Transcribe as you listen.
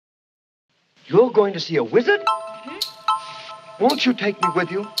You're going to see a wizard? Won't you take me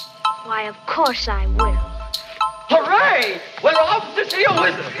with you? Why, of course I will. Hooray! We're off to see a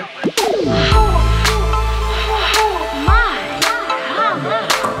wizard! My!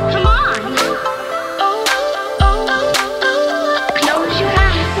 Come on! Close your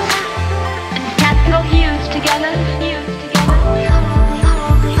eyes and tap your heels together.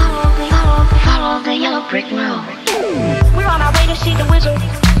 Follow the yellow brick road. We're on our way to see the wizard.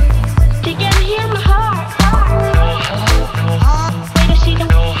 To get him hard. Way to see the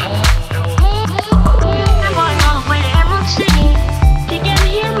wizard. I'm going all the way to Emerald City. To get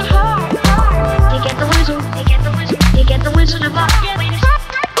him hard. To get the wizard. To get the wizard. To get the Wizard of Oz.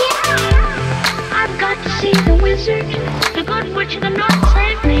 I've got to see the wizard. The good witch of the north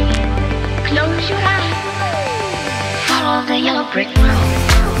save me. Close your eyes. Follow the yellow brick road.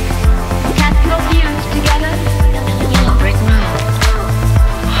 Tap your heels together. The yellow brick road.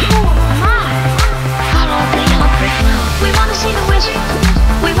 Follow the yellow brick road. We want to see the wizard.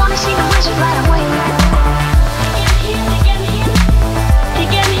 We want to see the wizard right away. To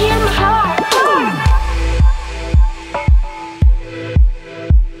get him hard.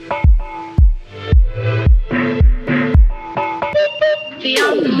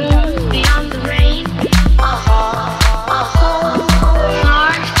 Beyond the moon, beyond the rain. Far,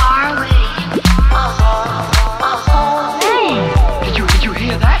 far away. Hey! Did you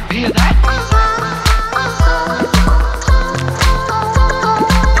hear that? Hear that?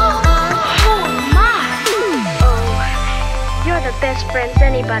 You're the best friends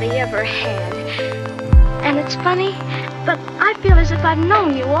anybody ever had. And it's funny, but I feel as if I've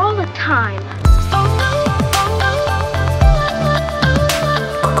known you all the time.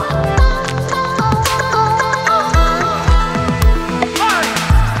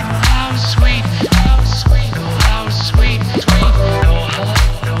 How sweet, how sweet, how sweet, sweet.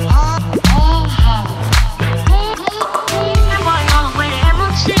 I'm going all the way to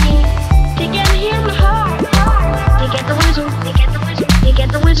Emerald City to get him hard. To get the wizard. To get the wizard. To get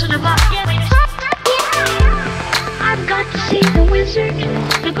the Wizard of Oz. I've got to see the wizard.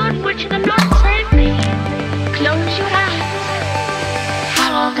 The good witch of the north save me. Close your eyes.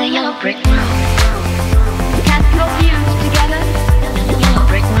 Follow the yellow brick road. Tap your heels together. The yellow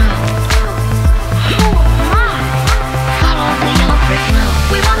brick road. Follow the yellow brick road.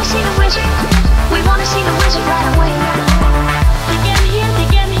 We want to see the wizard. We want to see the wizard right away. To get him.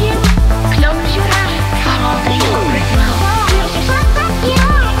 Close your eyes. Follow the yellow brick road.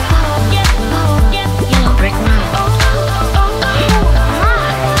 Yellow brick road.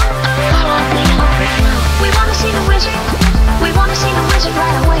 Follow the yellow brick road. We want to see the wizard. We want to see the wizard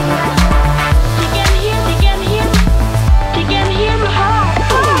right away.